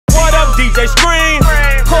DJ Scream,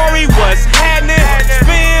 Corey, what's happening?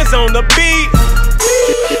 Spinz on the beat.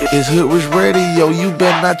 It's Hoodrich Radio, you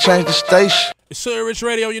better not change the station. It's Hoodrich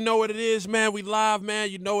Radio, you know what it is, man. We live,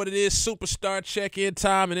 man. You know what it is. Superstar check-in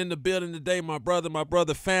time, and in the building today, my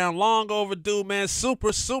brother found. Long overdue, man.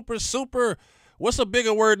 Super. What's a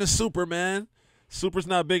bigger word than super, man? Super's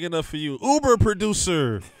not big enough for you. Uber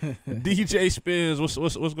producer, DJ Spinz.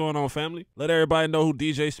 What's going on, family? Let everybody know who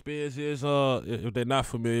DJ Spinz is, if they're not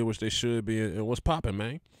familiar, which they should be, and what's popping,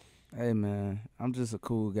 man. Hey, man, I'm just a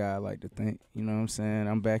cool guy, I like to think. You know what I'm saying?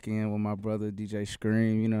 I'm back in with my brother, DJ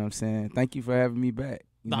Scream. You know what I'm saying? Thank you for having me back.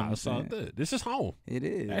 Nah, it's all good. This is home. It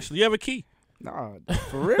is. Actually, you have a key. Nah,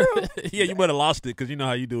 for real? Yeah, you might have lost it because you know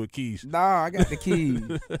how you do with keys. Nah, I got the keys.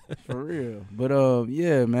 For real. But,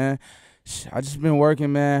 yeah, man. I just been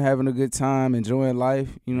working, man, having a good time, enjoying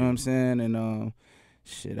life, you know what I'm saying? And,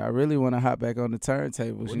 shit, I really want to hop back on the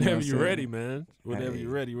turntables. Whenever you're ready, man. Whenever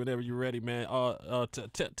you're ready, man.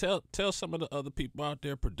 Tell some of the other people out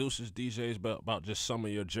there, producers, DJs, about just some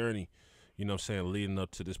of your journey, you know what I'm saying, leading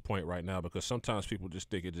up to this point right now, because sometimes people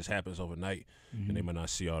just think it just happens overnight, and they might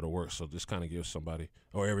not see all the work. So just kind of give somebody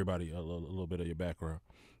or everybody a little bit of your background.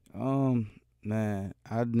 Man,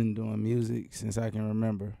 I've been doing music since I can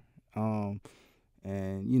remember.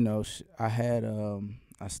 And, you know,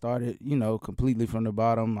 I started, you know, completely from the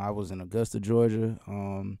bottom. I was in Augusta, Georgia,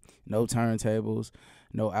 no turntables,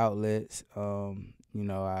 no outlets. You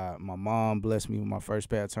know, my mom blessed me with my first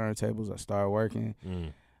pair of turntables. I started working.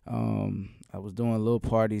 I was doing little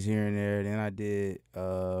parties here and there. Then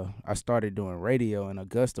I started doing radio in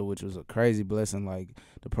Augusta, which was a crazy blessing. Like,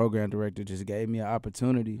 the program director just gave me an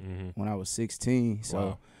opportunity when I was 16. So.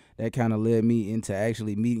 Wow. That kind of led me into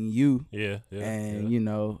actually meeting you. Yeah. And, you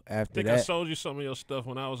know, after that. I sold you some of your stuff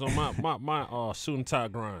when I was on my suit and tie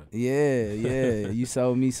grind. Yeah. You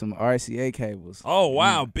sold me some RCA cables. Oh,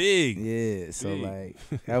 wow, big. Yeah, so, like,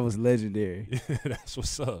 that was legendary. That's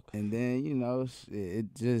what's up. And then, you know,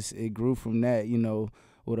 it grew from that, you know,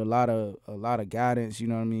 with a lot of guidance, you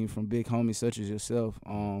know what I mean, from big homies such as yourself.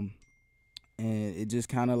 And it just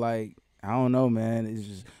kind of like, I don't know, man. It's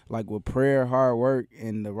just like with prayer, hard work,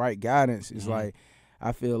 and the right guidance, it's like,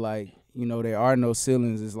 I feel like, you know, there are no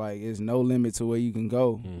ceilings. It's like, there's no limit to where you can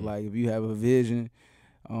go. Like, if you have a vision,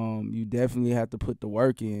 you definitely have to put the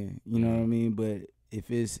work in, you know what I mean? But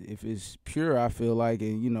if it's pure, I feel like,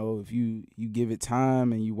 and, you know, if you give it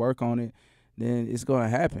time and you work on it, then it's going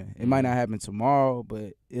to happen. It might not happen tomorrow,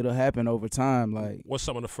 but it'll happen over time. Like, what's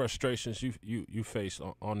some of the frustrations you face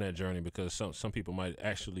on that journey? Because some people might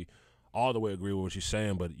actually all the way agree with what you're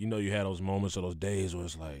saying, but you know you had those moments or those days where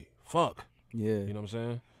it's like, fuck. Yeah. You know what I'm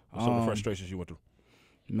saying? What's some of the frustrations you went through?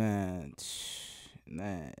 Man.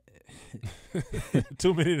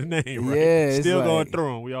 Too many to name, right? Yeah. Still like, going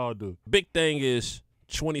through them. We all do. Big thing is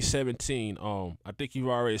 2017. I think you've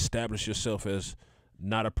already established yourself as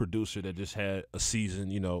not a producer that just had a season,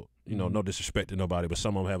 you know, no disrespect to nobody, but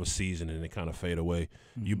some of them have a season and they kind of fade away.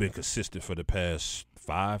 You've been consistent for the past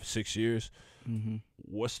 5-6 years.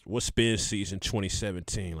 What's Spinz season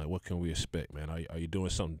 2017? Like, what can we expect, man? Are you doing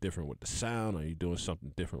something different with the sound? Are you doing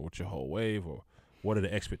something different with your whole wave, or what are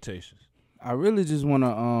the expectations? I really just want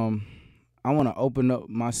to open up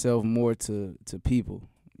myself more to people,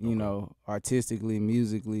 you know, artistically,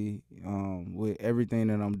 musically, with everything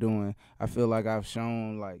that I'm doing. I feel like I've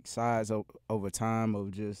shown like sides over time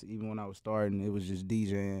of just, even when I was starting, it was just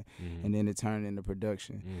DJing, and then it turned into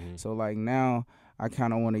production. So like now I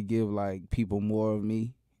kind of want to give like people more of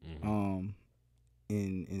me,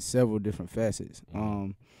 in several different facets.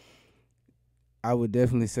 I would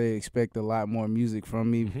definitely say expect a lot more music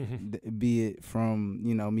from me, be it from,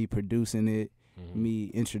 you know, me producing it,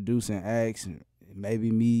 me introducing acts,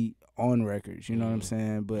 maybe me on records, you know what I'm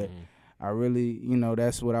saying? But I really, you know,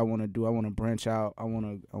 that's what I want to do. I want to branch out. I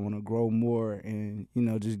want to grow more and, you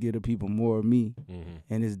know, just give the people more of me.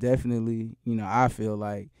 And it's definitely, you know, I feel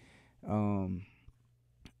like,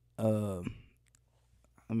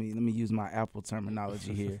 let me use my Apple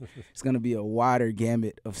terminology here. It's gonna be a wider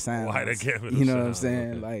gamut of sounds. Wider gamut. You know what I'm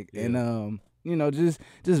saying? Okay. Like, and you know, just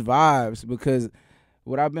vibes, because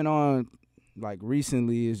what I've been on like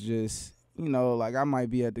recently is just, you know, like I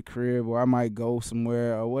might be at the crib or I might go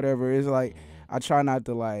somewhere or whatever. It's like I try not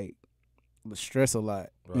to like stress a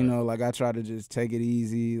lot. Right. You know, like I try to just take it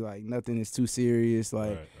easy. Like nothing is too serious.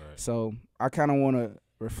 Like so I kind of want to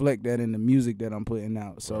reflect that in the music that I'm putting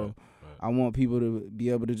out. So I want people to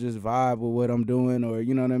be able to just vibe with what I'm doing, or,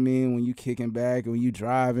 you know what I mean, when you kicking back and when you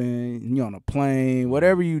driving, you on a plane,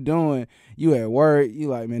 whatever you doing, you at work, you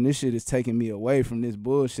like, man, this shit is taking me away from this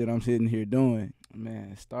bullshit I'm sitting here doing.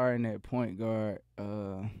 Man, starting at point guard,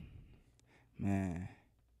 man,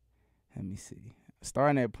 Let me see.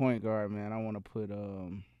 Starting at point guard, man, I want to put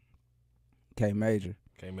K Major.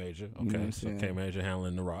 K Major, okay. You know what I'm So saying? K Major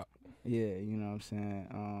handling the rock. Yeah, you know what I'm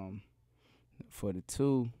saying. For the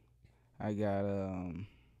 2, I got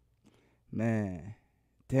man,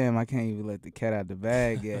 damn, I can't even let the cat out the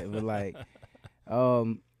bag yet. But like, yeah,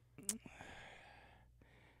 all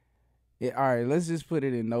right, let's just put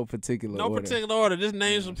it in no particular order. No particular order. Just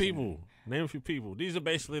name some people. Name a few people. These are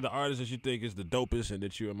basically the artists that you think is the dopest and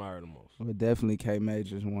that you admire the most. Well, definitely K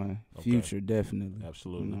Major's one. Okay. Future, definitely.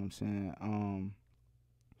 Absolutely. You know what I'm saying?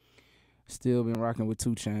 Still been rocking with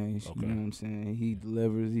 2 Chainz. Okay. You know what I'm saying? He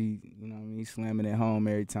delivers. He, you know what I mean? He's slamming at home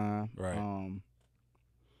every time. Right.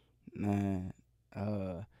 Man,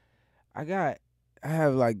 I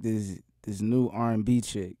have like this new R&B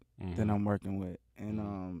chick that I'm working with,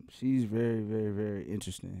 and she's very, very, very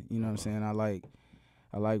interesting. You know what I'm saying? I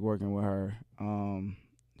like working with her. Man,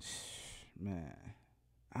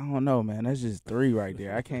 I don't know, man. That's just 3 right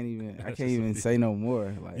there. I can't even say no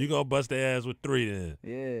more. Like, You gonna bust their ass with 3 then?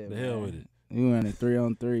 yeah, The man. hell with it. You running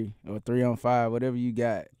 3-on-3 or 3-on-5, whatever you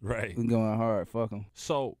got. Right. We going hard. Fuck them.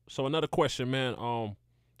 So another question, man.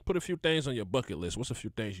 Put a few things on your bucket list. What's a few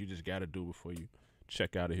things you just gotta do before you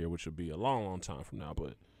check out of here, which will be a long, long time from now,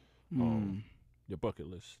 but your bucket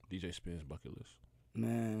list, DJ Spinz bucket list.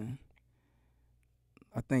 Man,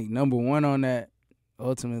 I think number 1 on that,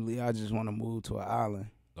 ultimately, I just want to move to an island.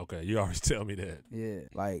 Okay, you always tell me that. Yeah,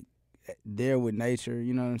 like there with nature,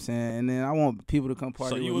 you know what I'm saying? And then I want people to come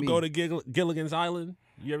party with me. So you would go to Gilligan's Island?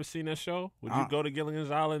 You ever seen that show? Would you go to Gilligan's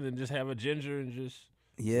Island and just have a ginger and just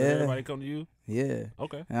let everybody come to you? Yeah.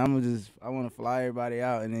 Okay. And I want to fly everybody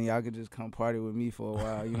out, and then y'all could just come party with me for a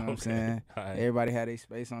while, you know what I'm saying? Right. Everybody had their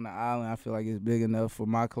space on the island. I feel like it's big enough for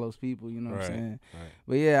my close people, you know what I'm saying? Right.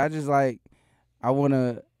 But yeah, I just like, I want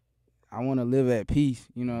to live at peace,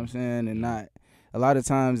 you know what I'm saying? And not, a lot of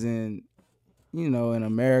times in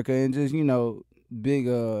America and just, big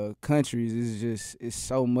countries, it's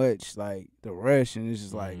so much like the rush, and it's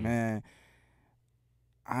just like, man,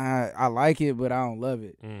 I like it, but I don't love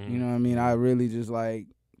it. You know what I mean? I really just like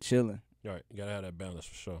chilling. Right. You gotta have that balance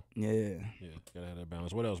for sure. Yeah. Yeah, gotta have that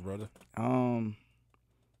balance. What else, brother? Man,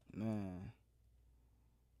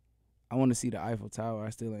 I want to see the Eiffel Tower. I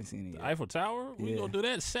still ain't seen it yet. The Eiffel Tower? We gonna do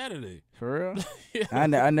that Saturday. For real? Yeah.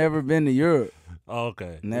 I never been to Europe. Oh,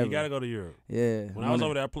 okay. Never. You gotta go to Europe. Yeah. When I was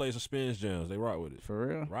over there, I played some Spinz jams. They rock with it. For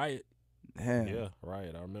real? Riot. Damn. Yeah,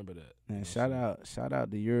 Riot. I remember that. Man, shout out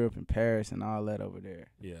to Europe and Paris and all that over there.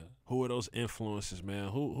 Yeah. Who are those influences, man?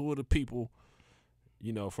 Who are the people,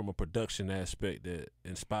 from a production aspect that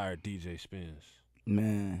inspired DJ Spinz?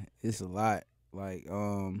 Man, it's a lot. Like,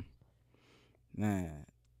 man,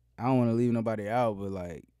 I don't want to leave nobody out, but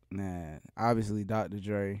like, man, obviously Dr.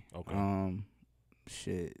 Dre. Okay.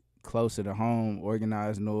 Closer to home,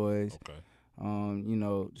 Organized Noise. Okay.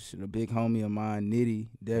 A big homie of mine, Nitty,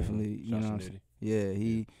 definitely. You know what I'm saying? Yeah,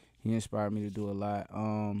 he inspired me to do a lot.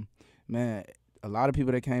 Man, a lot of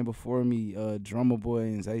people that came before me, Drummer Boy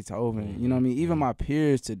and Zaytoven, you know what I mean? Even my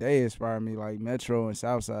peers today inspired me, like Metro and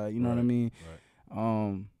Southside, you know what I mean?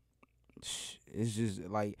 Right. It's just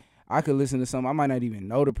like, I could listen to something, I might not even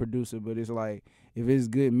know the producer, but it's like, if it's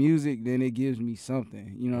good music, then it gives me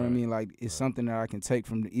something, you know what I mean? Like, it's something that I can take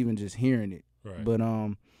from even just hearing it. Right. But,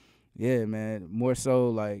 yeah, man, more so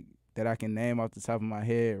like that I can name off the top of my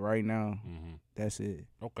head right now. That's it.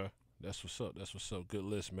 Okay. That's what's up. That's what's up. Good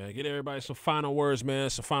list, man. Get everybody some final words, man.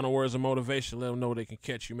 Some final words of motivation. Let them know they can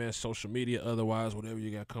catch you, man. Social media, otherwise, whatever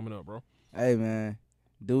you got coming up, bro. Hey, man,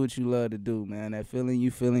 do what you love to do, man. That feeling you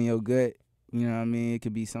feel in your gut, you know what I mean? It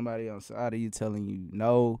could be somebody outside of you telling you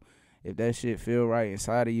no. If that shit feel right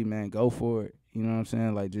inside of you, man, go for it. You know what I'm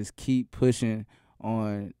saying? Like, just keep pushing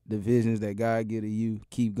on the visions that God give to you.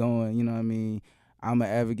 Keep going, you know what I mean? I'm an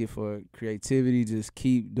advocate for creativity. Just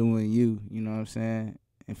keep doing you, you know what I'm saying?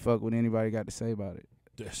 And fuck what anybody got to say about it.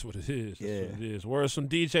 That's what it is. That's Yeah. what it is. Words from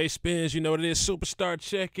DJ Spinz. You know what it is. Superstar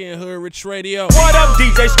check-in. Hoodrich Radio. What up,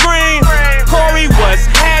 DJ Scream? Corey, what's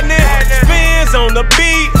happening? Spinz on the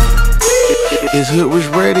beat. It's Hoodrich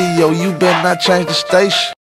Radio. You better not change the station.